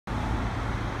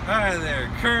Hi there,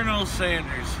 Colonel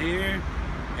Sanders here,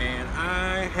 and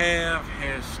I have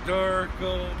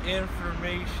historical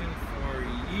information for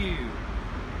you.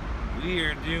 We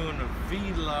are doing a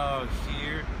vlog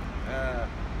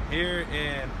here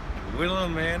in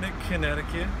Willimantic,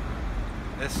 Connecticut,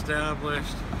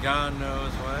 established God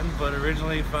knows when, but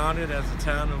originally founded as the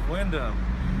town of Windham.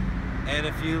 And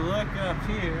if you look up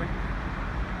here,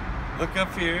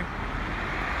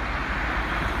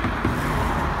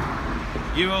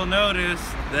 you will notice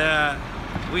that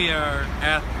we are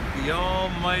at the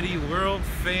almighty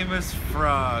world-famous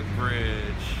Frog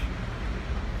Bridge.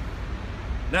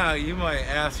 Now, you might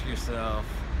ask yourself,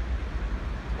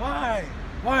 why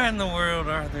in the world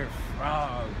are there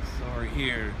frogs over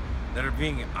here that are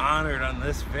being honored on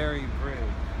this very bridge?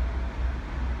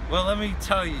 Well, let me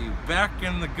tell you, back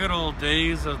in the good old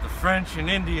days of the French and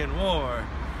Indian War,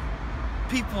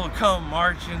 people would come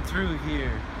marching through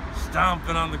here,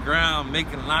 stomping on the ground,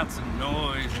 making lots of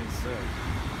noise and such.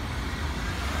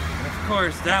 And of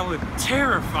course, that would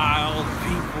terrify all the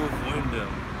people of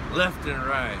Windham, left and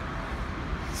right.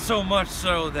 So much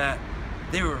so that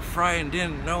they were frightened,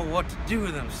 didn't know what to do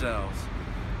with themselves.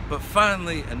 But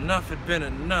finally, enough had been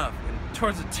enough. And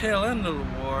towards the tail end of the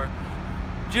war,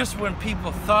 just when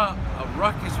people thought a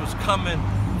ruckus was coming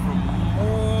from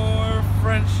more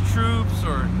French troops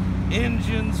or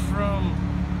engines from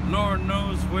Lord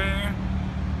knows where,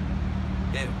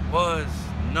 it was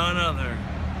none other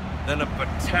than a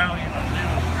battalion of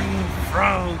little green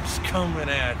frogs coming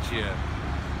at you.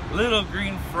 Little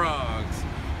green frogs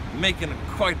making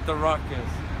quite the ruckus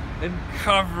and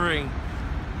covering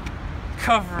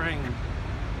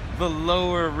the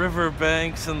lower river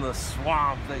banks and the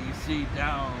swamp that you see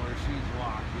down where she's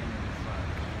walking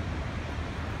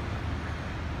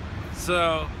inside.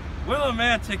 So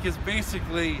Willimantic is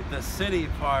basically the city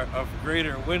part of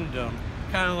Greater Windham,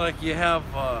 kind of like you have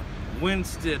a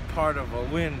Winsted part of a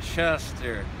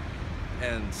Winchester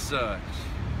and such.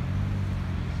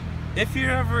 If you're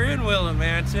ever in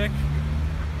Willimantic,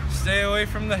 stay away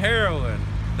from the heroin.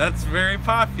 That's very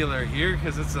popular here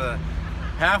because it's a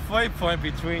halfway point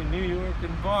between New York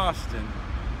and Boston.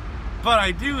 But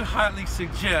I do highly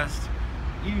suggest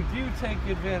you do take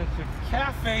advantage of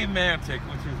Cafe Mantic,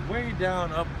 which is way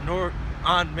down up north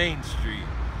on Main Street.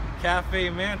 Cafe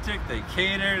Mantic, they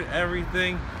catered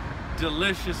everything,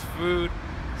 delicious food,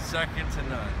 second to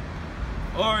none.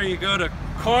 Or you go to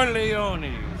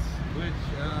Corleone's, which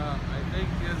I think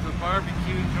is a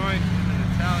barbecue joint with an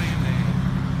Italian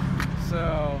name.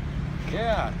 So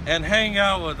yeah, and hang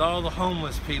out with all the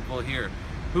homeless people here.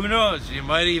 Who knows, you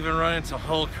might even run into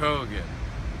Hulk Hogan.